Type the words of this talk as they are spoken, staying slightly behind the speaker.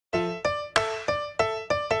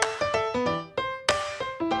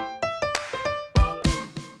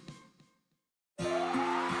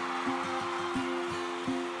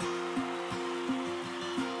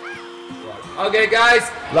Okay, guys,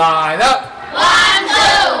 line up. 1,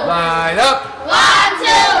 2. Line up.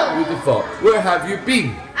 1, 2. Beautiful. Where have you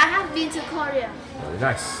been? I have been to Korea. Very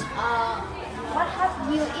nice. What have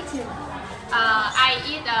you eaten? I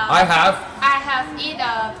have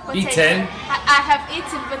eaten potato. Eaten. I have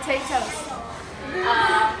eaten potatoes.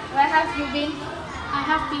 Where have you been? I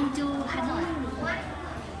have been to Hanoi.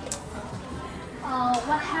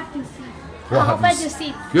 What have you seen? What have Where you you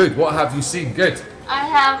seen? Good. What have you seen? Good. I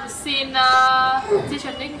have seen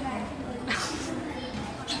Titanic.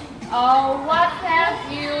 What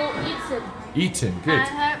have you eaten? Eaten. I Good.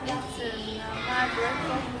 have eaten my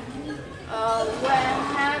breakfast. Where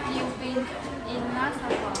have you been in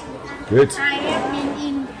Nasapa? Good. I have been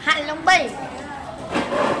in Hạ Long Bay.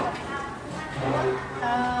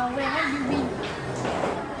 Where have you been?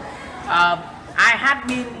 I have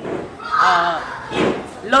been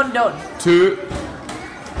in London. Two.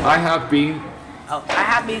 I have been. I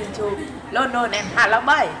have been to London and Hạ Long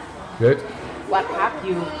Bay. Good. What have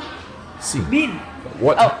you Seen. been?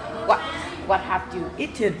 What? What have you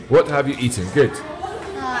eaten? What have you eaten? Good.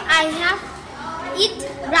 I have eat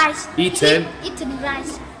rice. Eaten. Eaten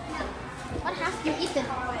rice. What have you eaten?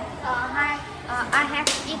 I have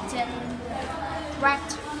eaten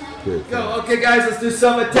rat. Good. Go. Okay, guys, let's do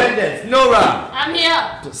some attendance. Nora. I'm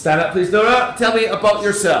here. Stand up, please, Nora. Tell me about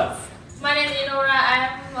yourself. My name is Nora.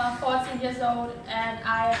 I am 14 years old and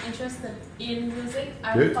I am interested in music.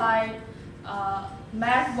 I Good. find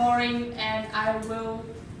math boring and I will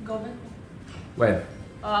go back. When?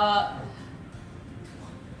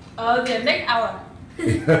 The next hour.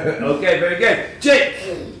 Okay, very good. Jake.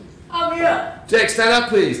 I'm here. Jake, stand up,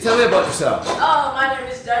 please. Tell me about yourself. Oh, my name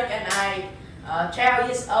is Jake and I 12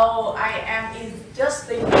 years old. I am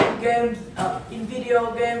interested in games, in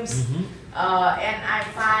video games, and I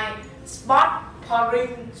find sports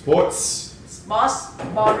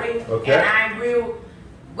boring, Okay. and I will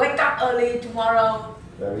wake up early tomorrow.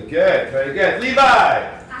 Very good, very good. Levi.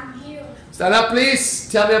 I'm here. Stand up, please.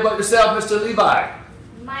 Tell me about yourself, Mr. Levi.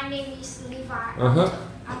 My name is Levi. Uh-huh.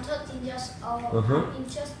 I'm 13 years old. I'm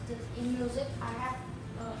interested in music. I have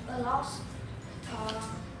a lot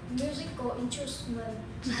musical instrument.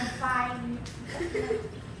 I find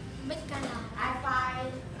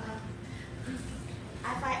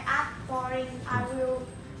art boring. I will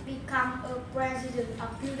become a president of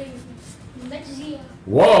building next year.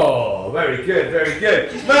 Whoa, very good, very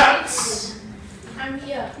good. Max. I'm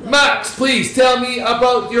here. Max, please tell me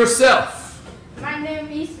about yourself. My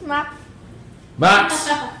name is Max. Max.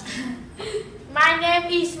 My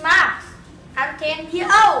name is Max. I'm 10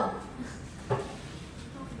 years old.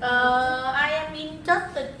 I am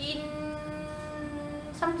interested in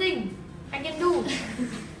something I can do.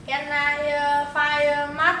 And I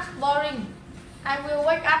find math boring. I will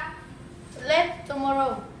wake up late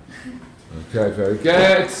tomorrow. Okay, very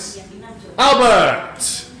good. Albert.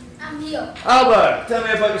 I'm here. Albert, tell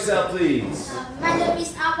me about yourself, please. My name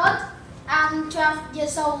is Albert. I'm 12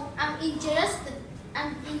 years old. I'm interested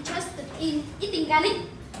in eating garlic.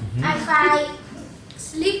 I find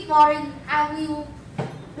sleep boring. I will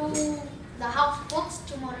do the housework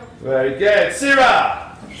tomorrow. Very good. Sarah.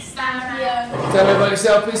 I'm here. Tell me about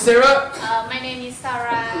yourself, please, Sarah. My name is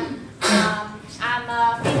Sarah.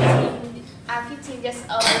 I'm 15 years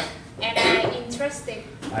old and I'm interested.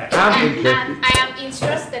 I am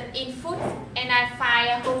interested in food and I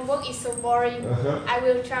find homework is so boring. I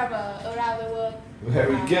will travel around the world.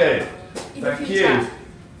 Very good. In the Thank future. you.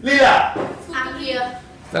 Lila. I'm here.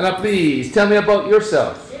 Stand up, please. Tell me about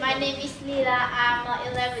yourself. My name is Lila. I'm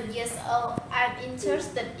 11 years old. I'm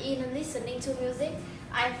interested in listening to music.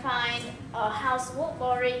 I find housework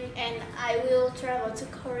boring and I will travel to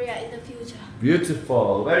Korea in the future.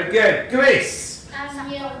 Beautiful. Very good. Grace. I'm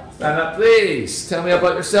here. Stand up, please. Tell me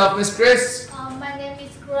about yourself, Miss Grace. My name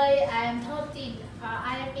is Gray. I am 13.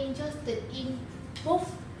 I am interested in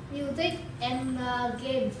both music and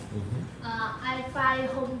games. I find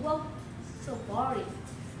homework so boring.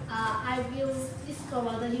 I will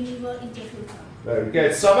discover the universe in the future. Very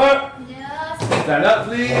good. Summer. Yes. Stand up,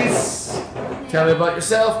 please. Tell me about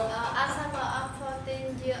yourself. I'm Summer. I'm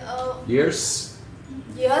 14 years old. Years.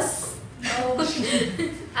 Yes. I'm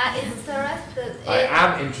interested in. I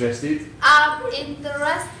am interested. I'm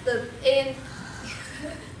interested in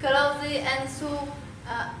clothing and shoes.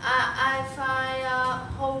 I find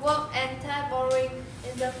homework and time boring.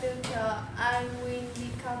 In the future, I will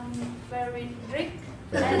become very rich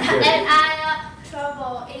and I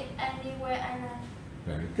travel it anywhere I like.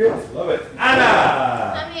 Very good. Love it.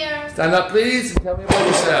 Anna. I'm here. Stand up, please, and tell me about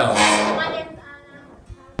yourself. My name is Anna.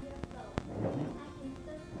 I'm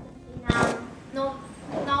interested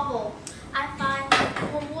in novel. I find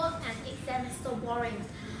homework and exams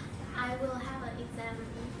will have an exam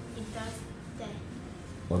in Thursday.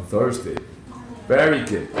 On Thursday. Very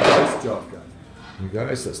good. Nice job, guys. You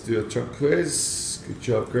guys, let's do a truck quiz. Good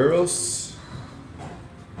job, girls.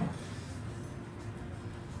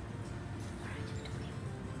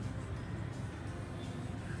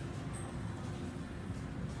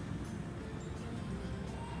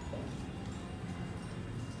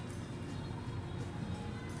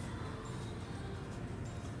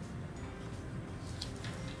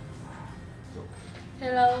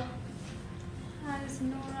 Hello, Hi,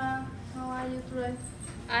 Nora. How are you today?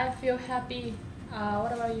 I feel happy.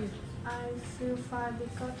 What about you? I feel fine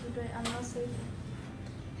because today I'm not sick.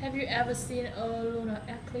 Have you ever seen a lunar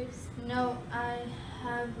eclipse? No, I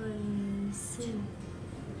haven't seen.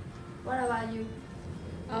 What about you?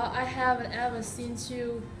 I haven't ever seen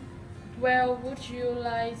too. Where would you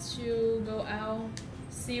like to go out?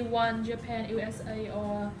 See one, Japan, USA,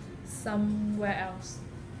 or somewhere else?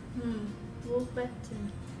 Good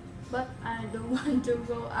question. But I don't want to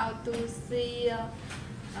go out to see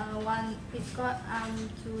one because I'm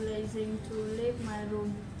too lazy to leave my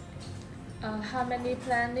room. How many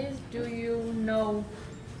planets do you know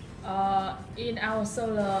in our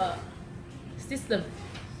solar system?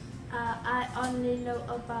 I only know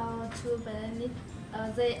about 2 planets.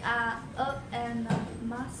 They are Earth and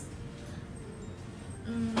Mars.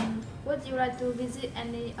 Would you like to visit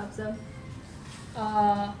any of them?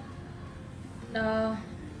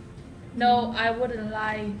 No, I wouldn't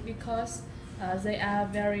like because they are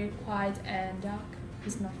very quiet and dark.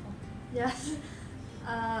 It's not fun. Yes.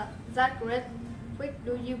 That's great. Which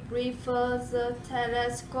do you prefer, the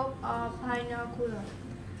telescope or binocular?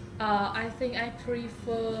 I think I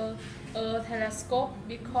prefer a telescope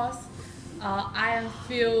because I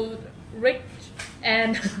feel rich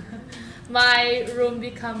and my room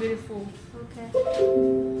become beautiful.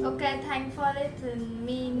 Okay, thanks for letting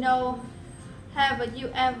me know. Have you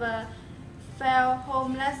ever felt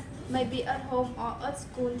homeless, maybe at home or at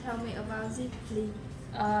school? Tell me about it, please.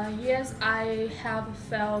 Yes, I have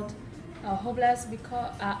felt hopeless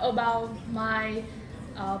because about my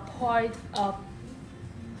point of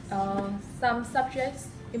some subjects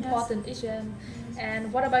important issues.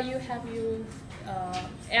 And what about you? Have you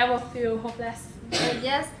ever feel hopeless?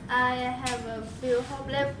 Yes, I have feel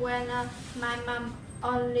hopeless when my mom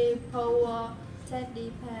only bought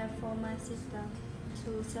teddy bear for my sister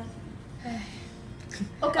to set.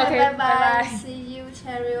 Okay, bye bye. See you,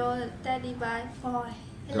 Cheerio, teddy bear. Bye.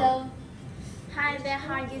 Hello. Hi there,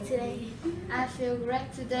 how are you today? I feel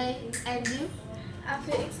great today, and you? I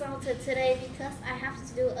feel exhausted today because I have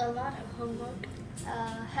to do a lot of homework.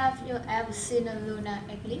 Have you ever seen a lunar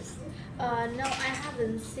eclipse? No, I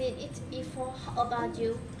haven't seen it before. How about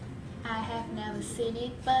you? I have never seen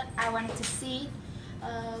it, but I want to see it.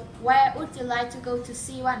 Where would you like to go to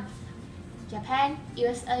see one? Japan,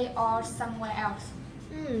 USA, or somewhere else?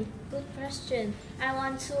 Good question. I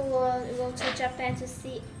want to go to Japan to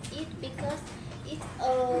see it because it's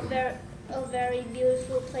a very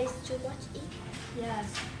beautiful place to watch it. Yes.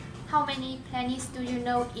 How many planets do you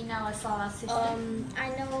know in our solar system? I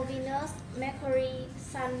know Venus, Mercury,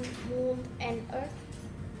 Sun, Moon, and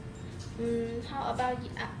Earth. How about you?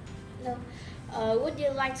 No. Would you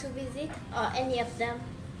like to visit any of them?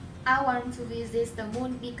 I want to visit the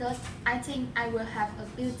moon because I think I will have a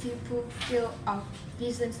beautiful field of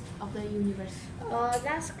visions of the universe.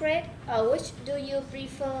 That's great. Which do you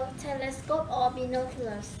prefer, telescope or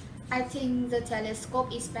binoculars? I think the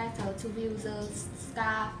telescope is better to view the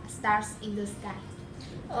stars in the sky.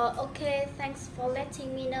 Okay, thanks for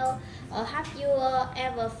letting me know. Have you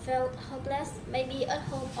ever felt hopeless, maybe at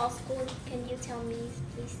home or school? Can you tell me,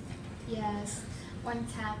 please? Yes. One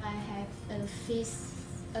time I had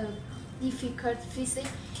a difficult physics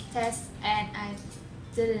test and I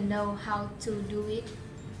didn't know how to do it.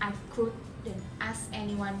 I couldn't ask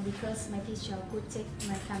anyone because my teacher could take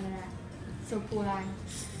my camera. So polite.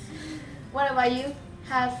 What about you?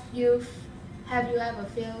 Have you ever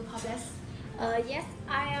felt hopeless? Yes,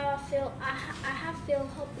 I have feel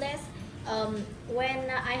hopeless when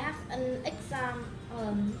I have an exam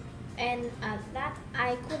and that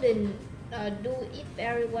I couldn't do it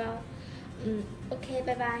very well. Okay,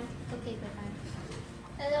 bye bye. Okay, bye bye.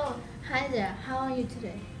 Hello. Hi there. How are you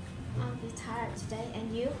today? I'm a bit tired today,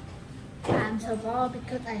 and you? I'm so bored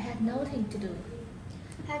because I had nothing to do.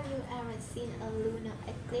 Have you ever seen a lunar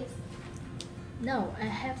eclipse? No, I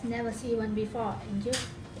have never seen one before. And you?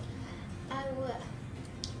 I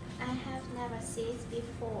have never seen it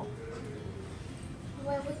before.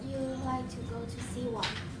 Where would you like to go to see one?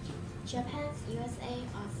 Japan, USA,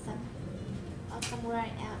 or somewhere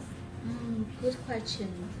else? Good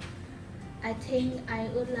question. I think I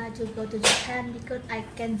would like to go to Japan because I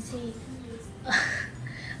can see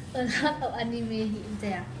a lot of anime in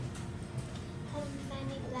there. How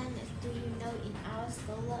many planets do you know in our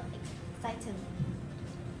solar system?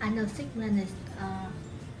 I know 6 planets: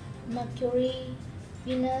 Mercury,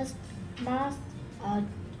 Venus, Mars,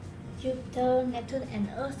 Jupiter, Neptune, and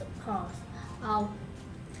Earth, of course.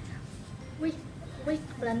 Which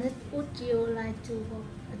planet would you like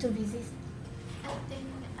to visit? I think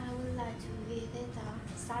I would like to visit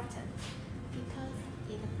Saturn because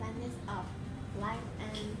it's a planet of life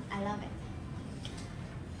and I love it.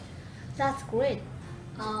 That's great.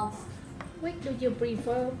 Which do you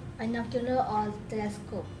prefer, binocular or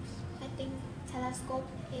telescope? I think telescope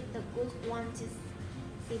is the good one to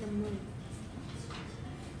see the moon.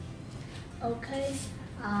 Okay.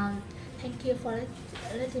 Thank you for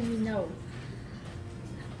letting me know.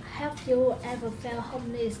 Have you ever felt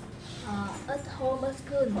homeless at home or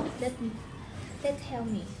school? Tell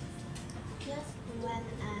me. Yes,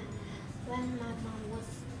 when my mom was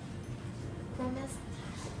promised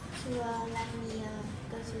to let me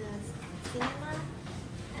go to the cinema,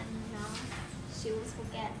 and now she was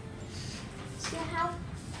forget. She helped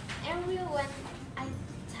everyone I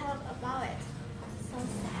talk about it. So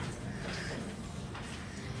sad.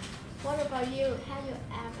 What about you? Have you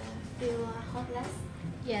ever feel hopeless?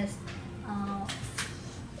 Yes.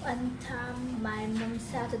 One time my mom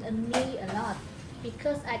shouted at me a lot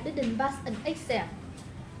because I didn't pass an exam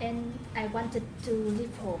and I wanted to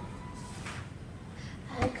leave home.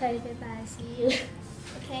 Okay, bye bye. See you.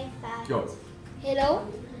 Okay, bye. Go. Hello.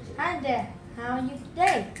 Hi there. How are you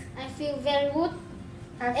today? I feel very good.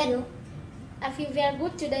 I feel very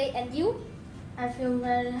good today, and you? I feel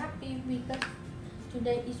very happy because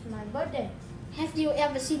today is my birthday. Have you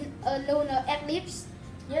ever seen a lunar eclipse?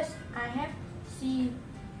 Yes, I have seen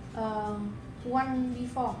one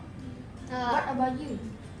before. What about you?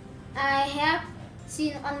 I have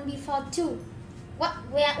seen one before too.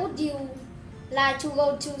 Where would you like to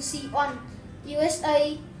go to see one?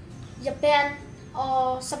 USA, Japan,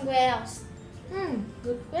 or somewhere else?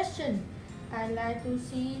 Good question. I like to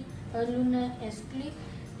see a lunar eclipse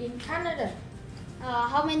in Canada.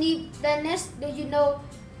 How many planets do you know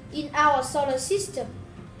in our solar system?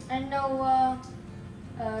 I know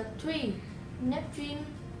 3: Neptune,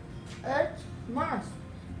 Earth, Mars.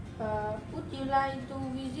 Would you like to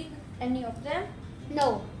visit any of them?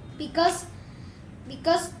 No, because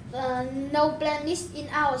no planets in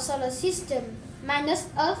our solar system minus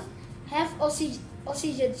Earth have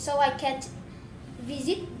oxygen, so I can't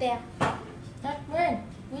visit them. That's great.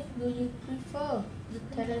 Which do you prefer, the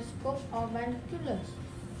telescope or binoculars?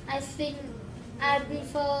 I think I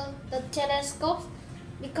prefer the telescope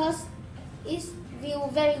because it's view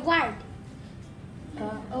very wide.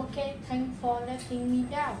 Okay, thanks for letting me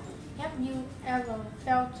down. Have you ever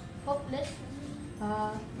felt hopeless?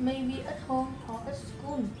 Maybe at home or at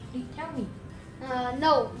school? Please tell me.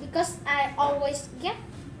 No, because I always get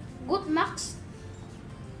good marks.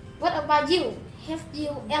 What about you? Have you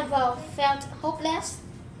ever felt hopeless?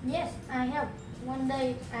 Yes, I have. One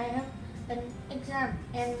day I have an exam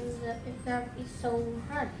and the exam is so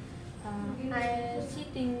hard. I am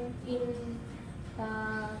sitting in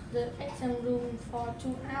the exam room for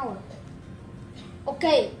 2 hours.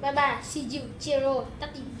 Okay, bye bye. See you. Cheerio.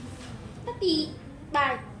 Tati. Bye.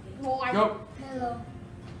 Bye. Go. Hello.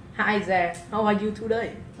 Hi there, how are you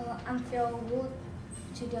today? I'm feeling good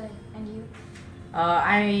today, and you?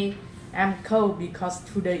 I am cold because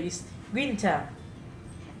today is winter.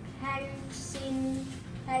 Have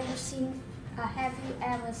you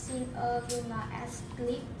ever seen a lunar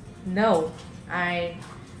eclipse? No, I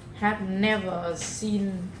have never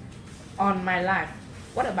seen on my life.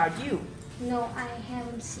 What about you? No, I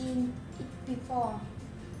haven't seen it before.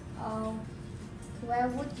 Where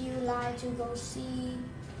would you like to go see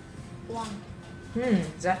one?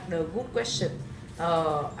 That's a good question.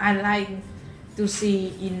 I like to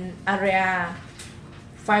see in area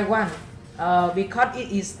 51 because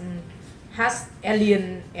it is has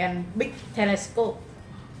alien and big telescope.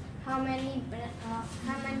 How many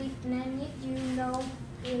planets do you know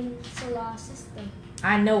in solar system?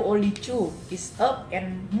 I know only 2. It's Earth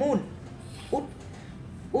and Moon.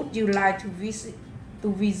 Would you like to visit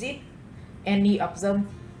any of them?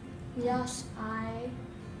 Yes, I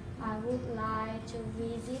would like to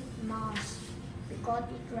visit Mars because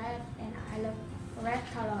it's red and I love red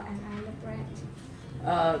color and I love red.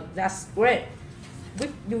 That's great.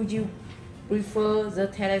 Which do you prefer, the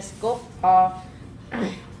telescope or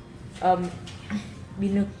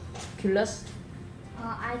binoculars?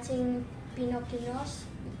 I think binoculars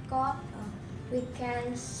because we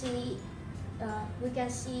can see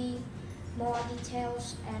more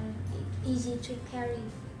details and easy to carry.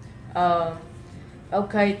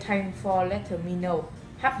 Okay, thanks for letting me know.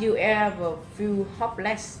 Have you ever feel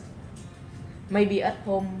hopeless? Maybe at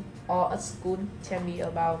home or at school? Tell me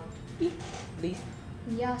about it, please.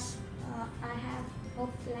 Yes, I have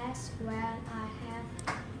hopeless when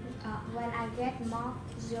I get mark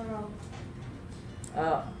 0.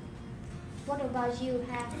 What about you?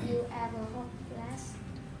 Have you ever hopeless?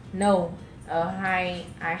 No, I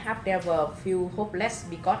have never feel hopeless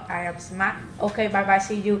because I am smart. Okay, bye bye,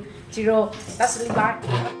 see you. Zero, that's bye.